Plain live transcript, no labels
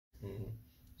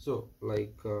So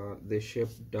like the shape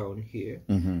down here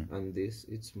and this,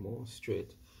 it's more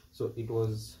straight. So it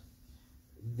was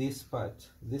this part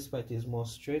is more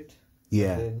straight.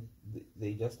 Yeah. And then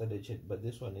they just added shade, but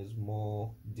this one is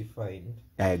more defined.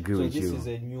 I agree with you. So this is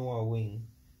a newer wing.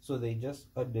 So they just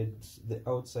added the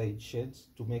outside shades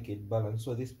to make it balanced.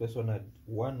 So this person had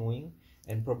one wing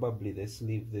and probably the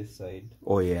sleeve this side.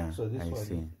 Oh yeah. So this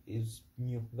one is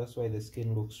new. That's why the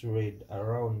skin looks red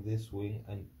around this wing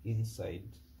and inside.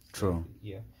 True.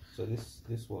 Yeah. So this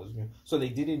was new. So they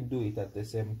didn't do it at the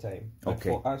same time. But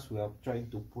for us, we are trying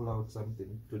to pull out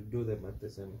something to do them at the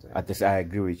same time. I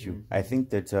agree with you. I think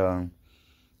that,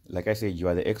 like I said, you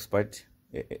are the expert,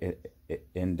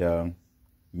 and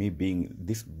me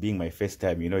being my first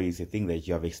time, it's a thing that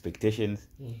you have expectations.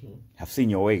 I've seen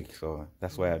your work, so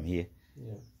that's why I'm here.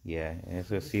 Yeah. And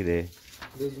so see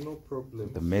there's no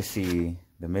problem. The messy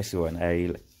one.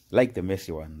 I like the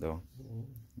messy one though.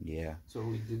 Yeah. So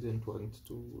we didn't want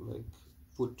to like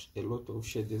put a lot of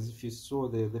shades. If you saw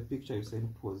the picture you sent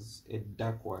was a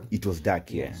dark one. It was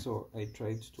dark, yeah. So I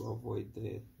tried to avoid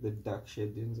the dark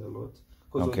shadings a lot.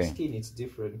 Because on skin it's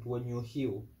different. When you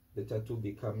heal, the tattoo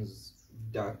becomes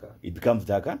darker. It becomes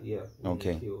darker? Yeah.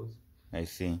 Okay. I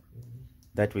see.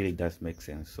 That really does make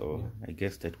sense. So I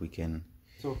guess that we can.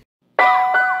 So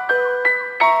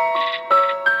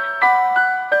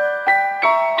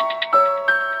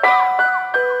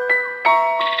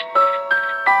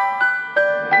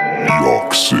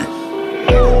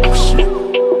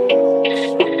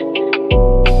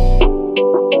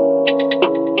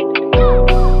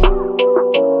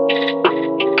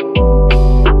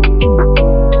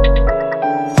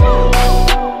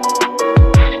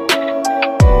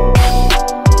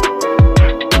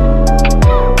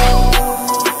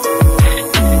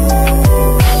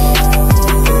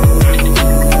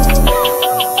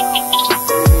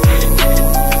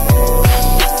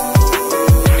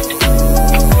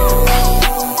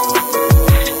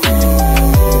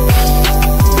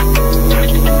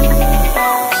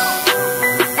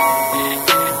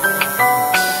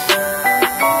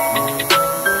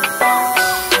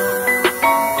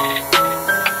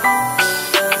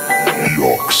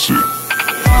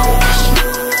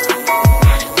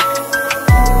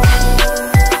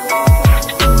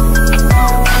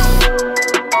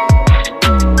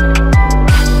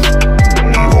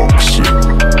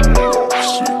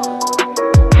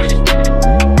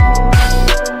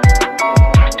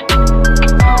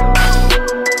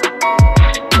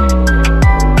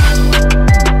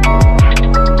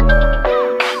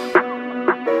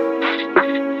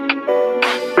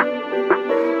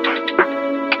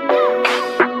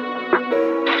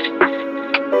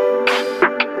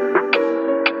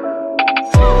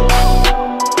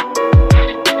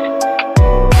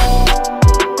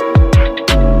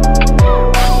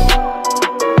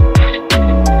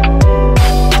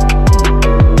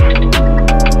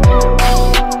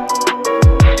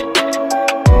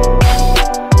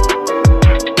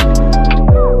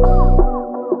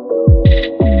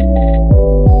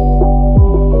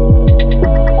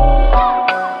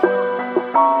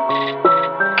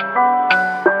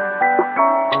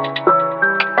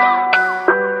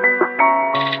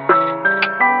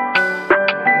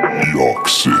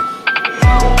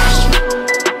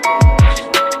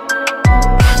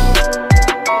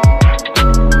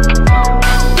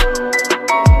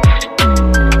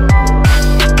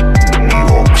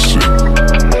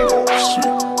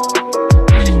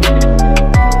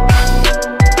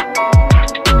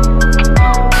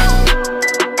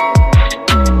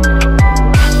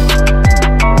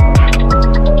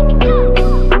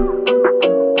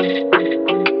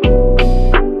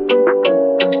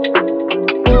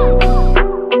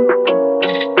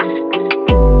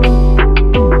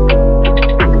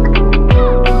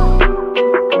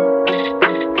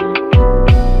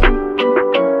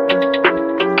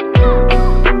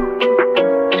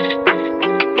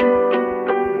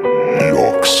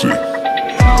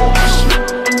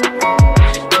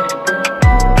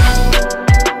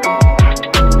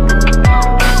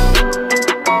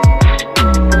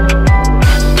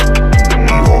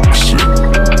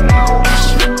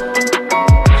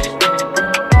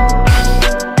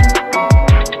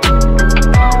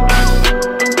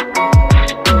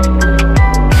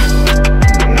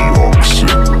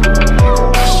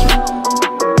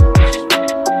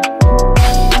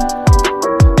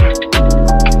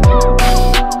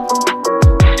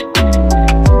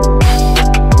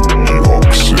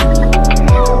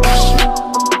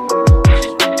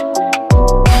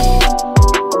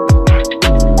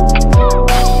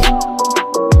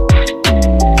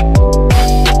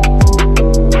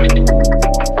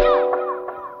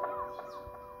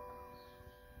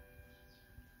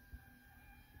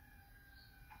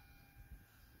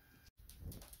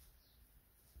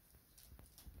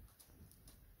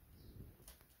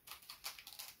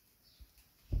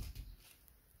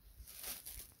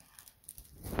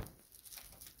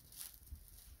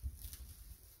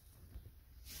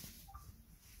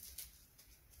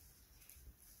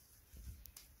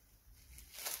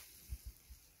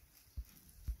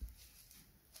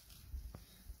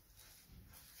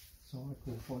So what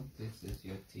we hold this is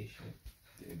your t-shirt.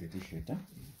 The t-shirt, huh?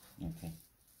 Yeah. Okay.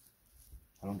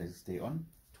 How long does it stay on?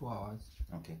 2 hours.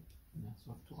 Okay. Yeah,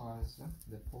 so 2 hours,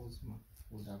 the pores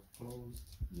would have closed.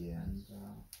 Yeah. And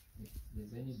if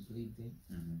there's any bleeding,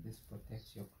 this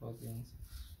protects your clothing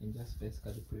and just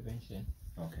basically prevention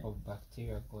of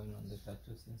bacteria going on the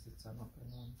tattoo since it's an open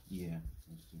wound. Yeah.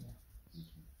 Yeah.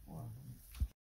 Wow.